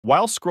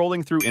While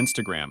scrolling through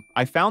Instagram,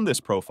 I found this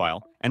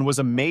profile and was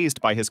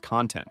amazed by his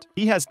content.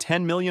 He has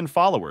 10 million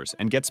followers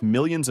and gets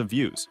millions of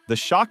views. The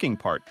shocking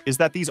part is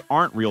that these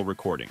aren't real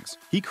recordings.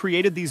 He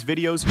created these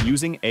videos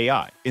using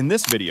AI. In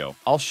this video,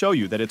 I'll show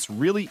you that it's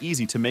really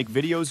easy to make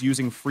videos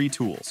using free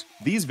tools.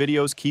 These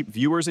videos keep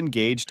viewers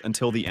engaged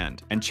until the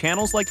end, and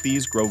channels like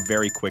these grow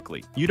very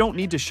quickly. You don't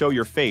need to show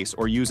your face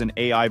or use an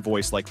AI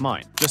voice like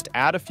mine. Just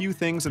add a few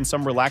things and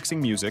some relaxing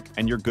music,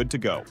 and you're good to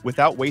go.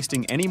 Without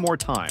wasting any more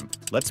time,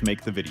 let's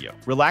make the video.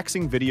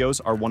 Relaxing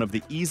videos are one of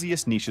the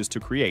easiest niches to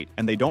create,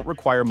 and they don't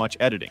require much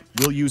editing.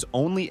 We'll use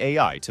only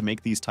AI to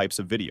make these types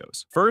of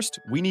videos. First,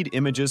 we need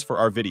images for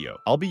our video.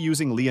 I'll be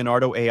using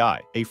Leonardo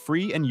AI, a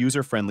free and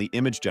user-friendly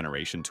image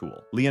generation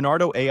tool.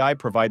 Leonardo AI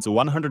provides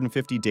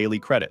 150 daily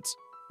credits,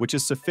 which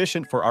is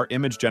sufficient for our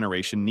image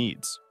generation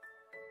needs.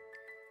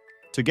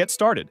 To get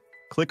started,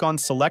 click on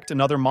Select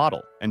Another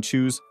Model and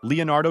choose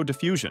Leonardo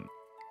Diffusion.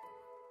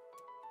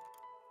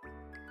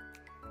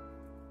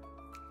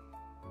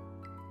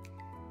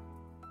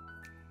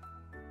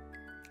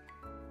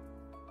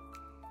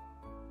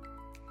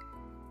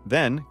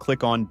 Then,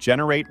 click on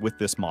Generate with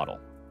this model.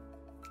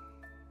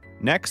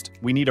 Next,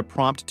 we need a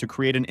prompt to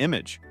create an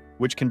image,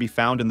 which can be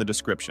found in the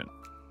description.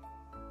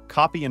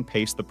 Copy and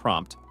paste the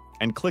prompt,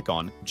 and click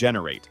on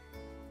Generate.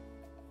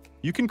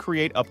 You can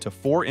create up to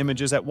 4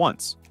 images at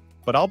once,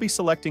 but I'll be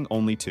selecting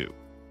only 2.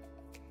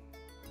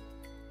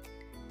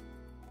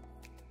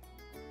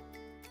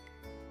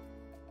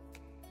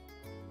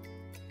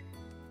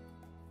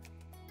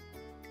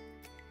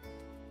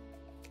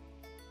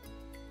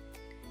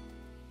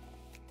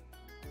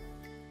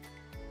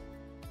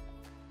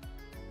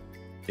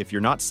 If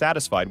you're not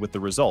satisfied with the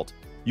result,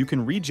 you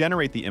can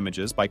regenerate the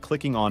images by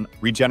clicking on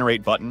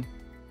Regenerate button.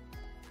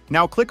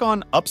 Now click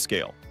on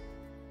Upscale.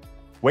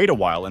 Wait a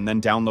while and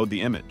then download the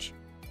image.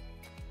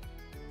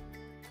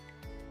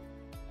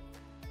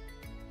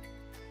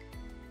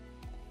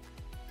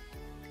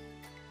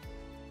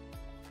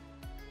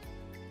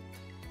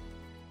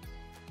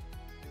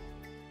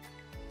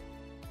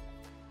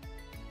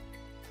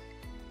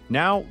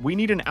 Now, we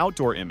need an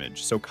outdoor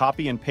image, so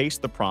copy and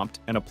paste the prompt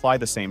and apply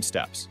the same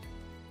steps.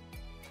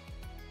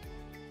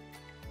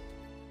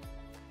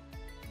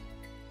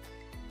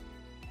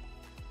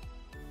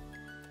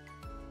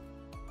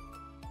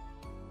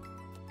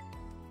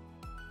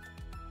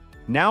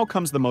 Now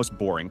comes the most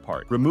boring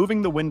part,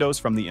 removing the windows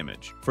from the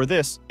image. For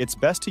this, it's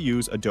best to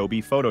use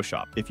Adobe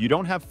Photoshop. If you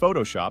don't have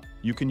Photoshop,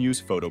 you can use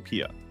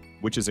Photopea,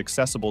 which is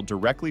accessible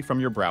directly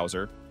from your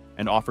browser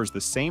and offers the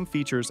same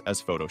features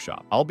as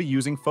Photoshop. I'll be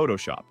using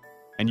Photoshop,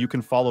 and you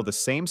can follow the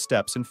same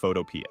steps in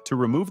Photopea. To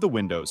remove the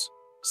windows,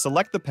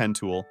 select the pen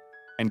tool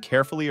and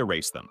carefully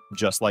erase them,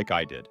 just like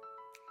I did.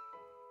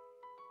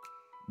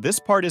 This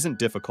part isn't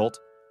difficult,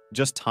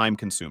 just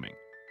time-consuming.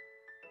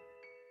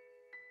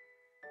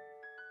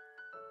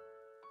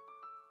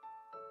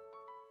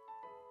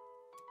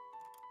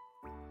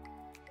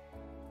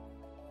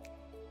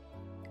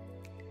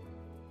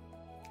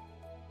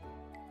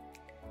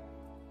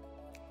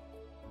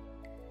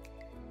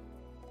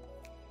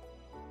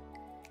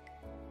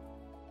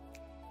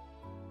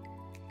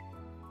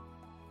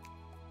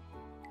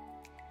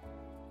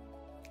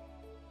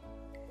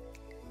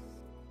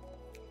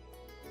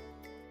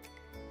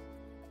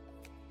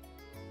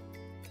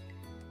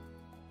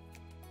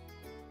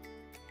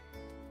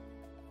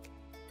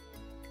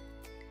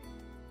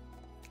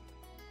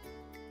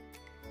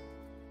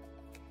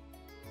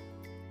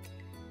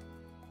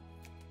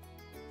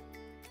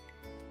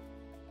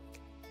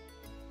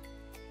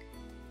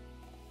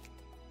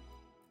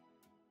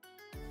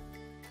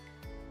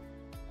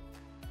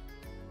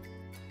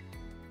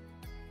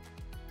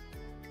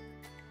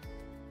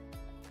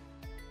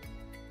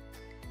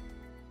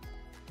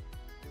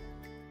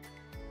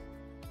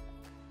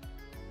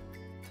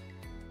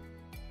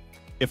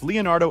 If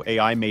Leonardo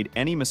AI made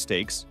any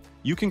mistakes,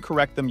 you can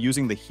correct them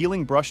using the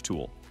Healing Brush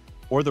tool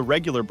or the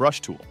regular brush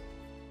tool.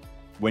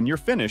 When you're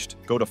finished,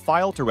 go to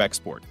File to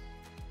Export.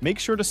 Make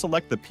sure to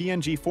select the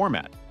PNG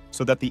format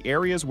so that the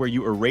areas where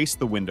you erase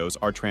the windows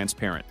are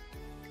transparent.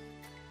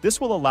 This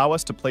will allow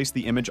us to place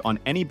the image on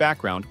any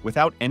background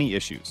without any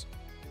issues.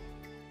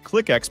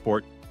 Click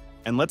Export,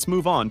 and let's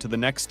move on to the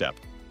next step.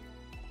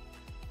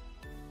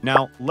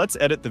 Now, let's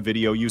edit the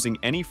video using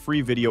any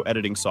free video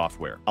editing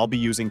software. I'll be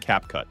using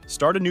CapCut.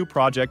 Start a new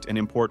project and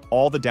import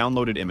all the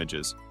downloaded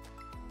images.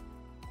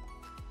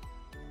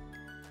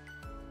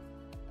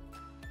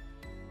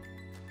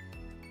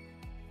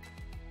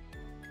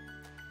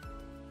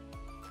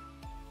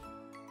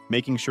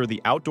 Making sure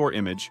the outdoor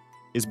image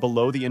is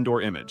below the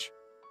indoor image.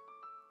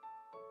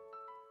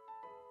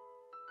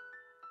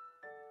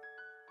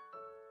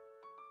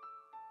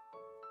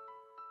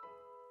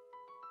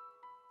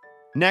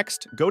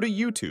 Next, go to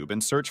YouTube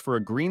and search for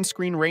a green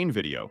screen rain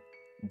video,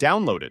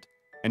 download it,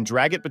 and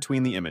drag it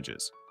between the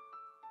images.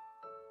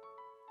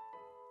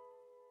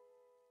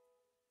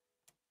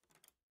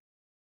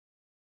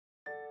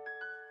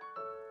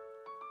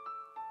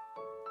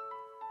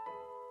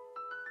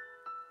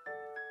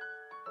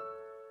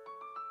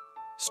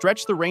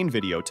 Stretch the rain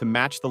video to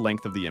match the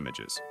length of the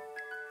images.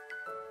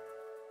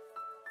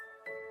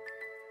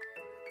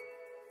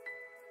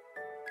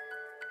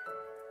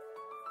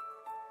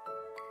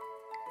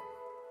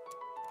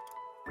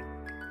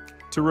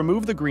 To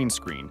remove the green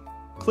screen,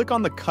 click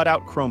on the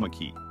Cutout Chroma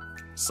key,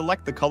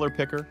 select the color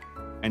picker,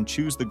 and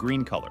choose the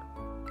green color.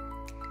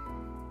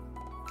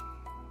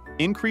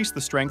 Increase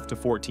the strength to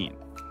 14.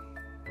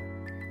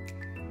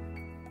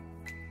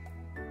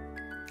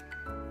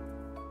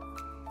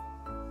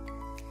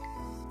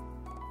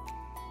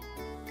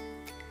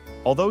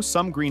 Although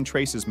some green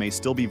traces may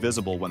still be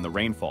visible when the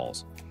rain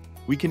falls,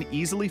 we can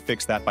easily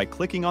fix that by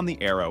clicking on the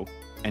arrow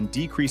and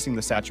decreasing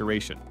the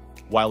saturation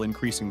while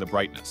increasing the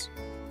brightness.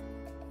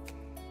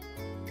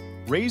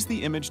 Raise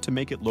the image to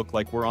make it look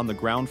like we're on the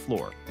ground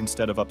floor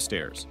instead of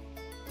upstairs.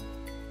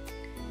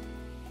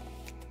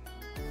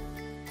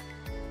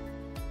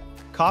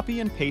 Copy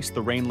and paste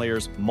the rain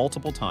layers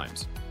multiple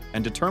times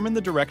and determine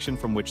the direction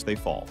from which they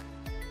fall,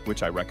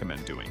 which I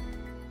recommend doing.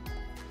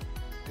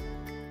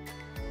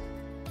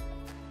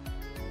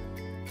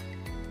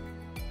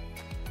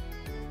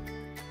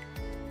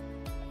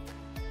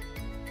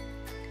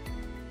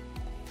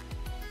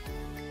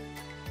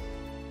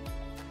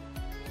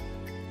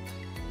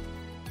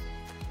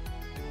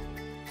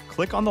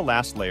 Click on the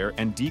last layer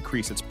and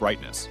decrease its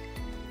brightness.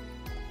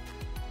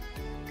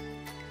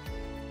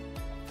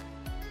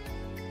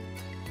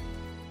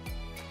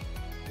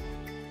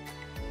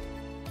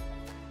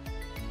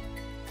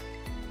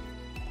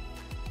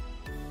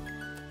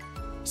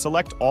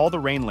 Select all the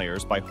rain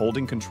layers by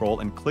holding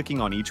Ctrl and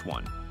clicking on each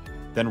one.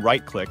 Then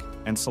right-click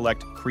and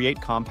select Create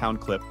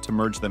Compound Clip to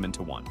merge them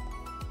into one.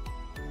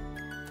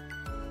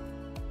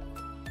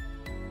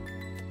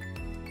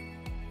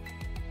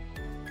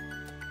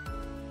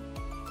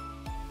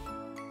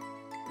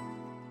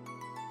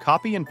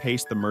 Copy and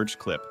paste the merged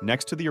clip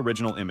next to the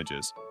original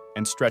images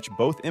and stretch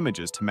both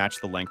images to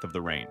match the length of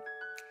the rain.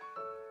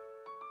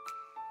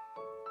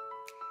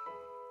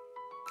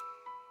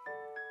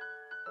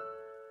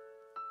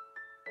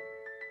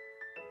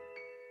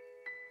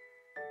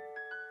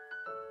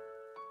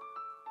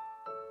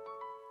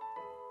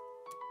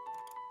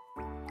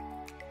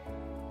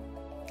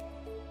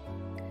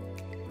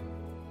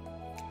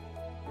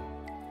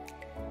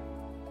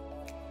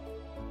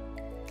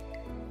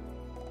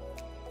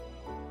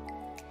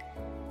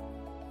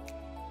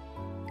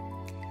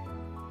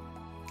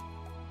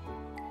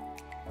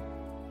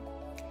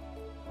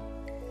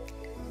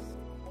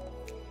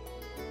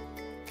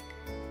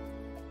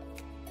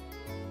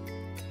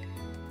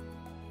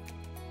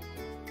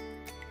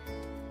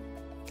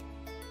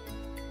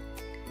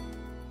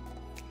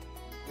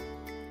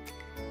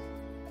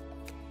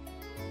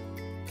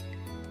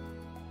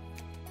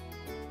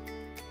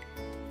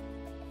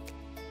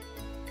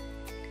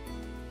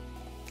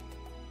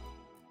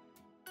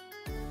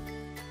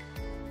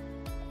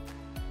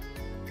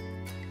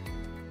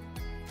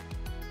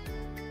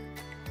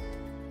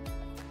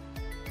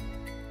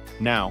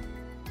 Now,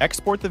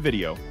 export the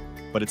video,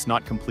 but it's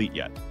not complete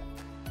yet.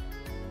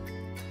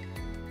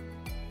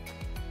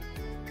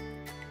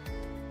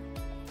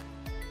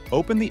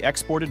 Open the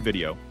exported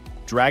video,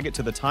 drag it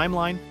to the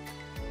timeline,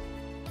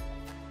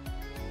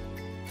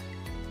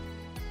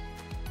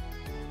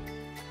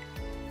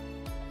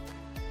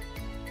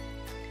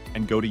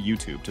 and go to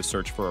YouTube to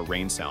search for a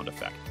rain sound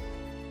effect.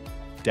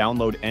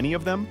 Download any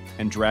of them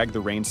and drag the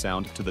rain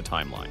sound to the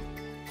timeline.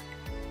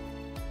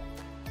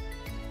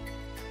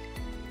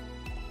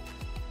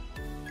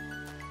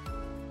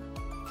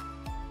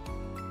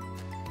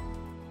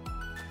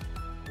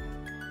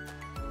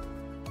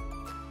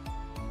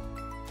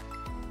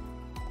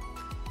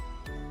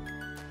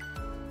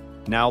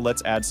 Now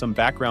let's add some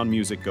background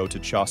music. Go to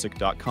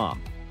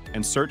chausic.com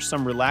and search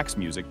some relax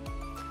music.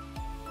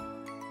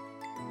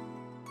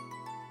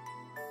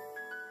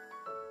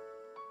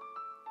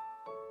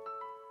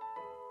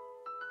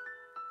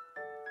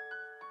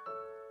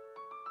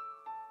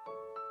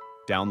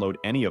 Download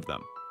any of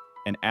them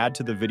and add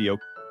to the video.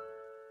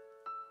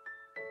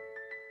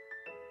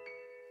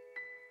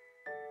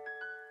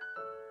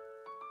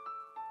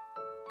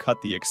 Cut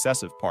the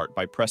excessive part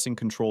by pressing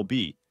Ctrl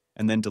B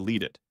and then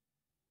delete it.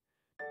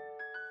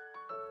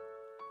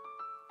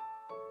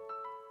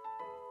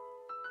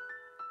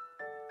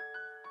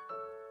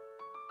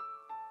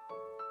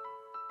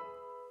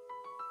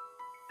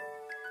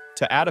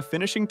 To add a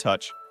finishing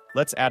touch,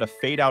 let's add a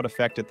fade-out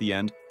effect at the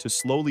end to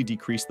slowly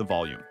decrease the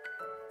volume.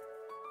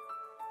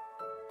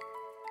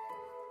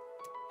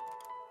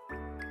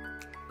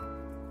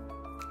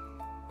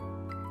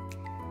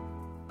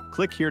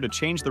 Click here to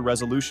change the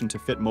resolution to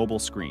fit mobile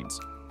screens.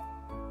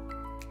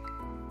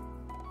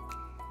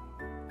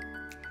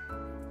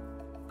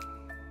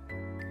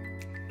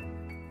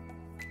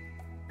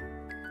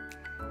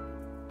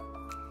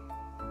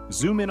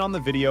 Zoom in on the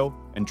video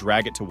and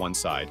drag it to one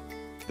side,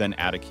 then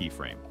add a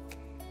keyframe.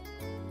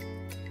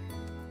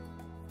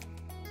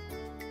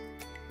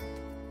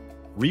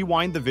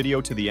 Rewind the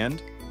video to the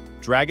end,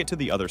 drag it to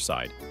the other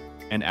side,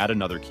 and add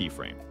another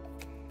keyframe.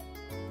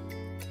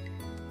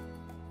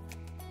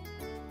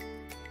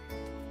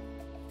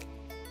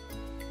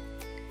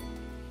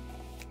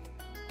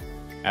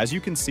 As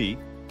you can see,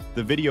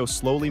 the video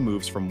slowly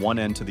moves from one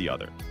end to the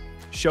other,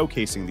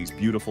 showcasing these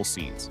beautiful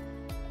scenes.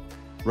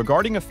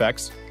 Regarding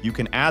effects, you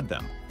can add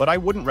them, but I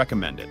wouldn't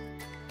recommend it.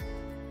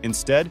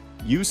 Instead,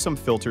 use some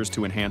filters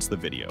to enhance the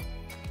video.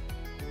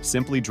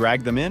 Simply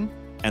drag them in,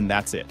 and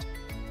that's it.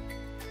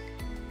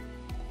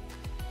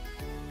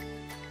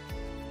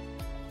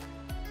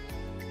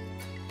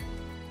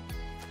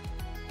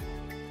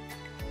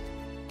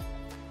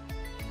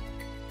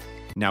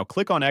 Now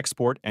click on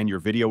Export and your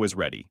video is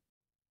ready.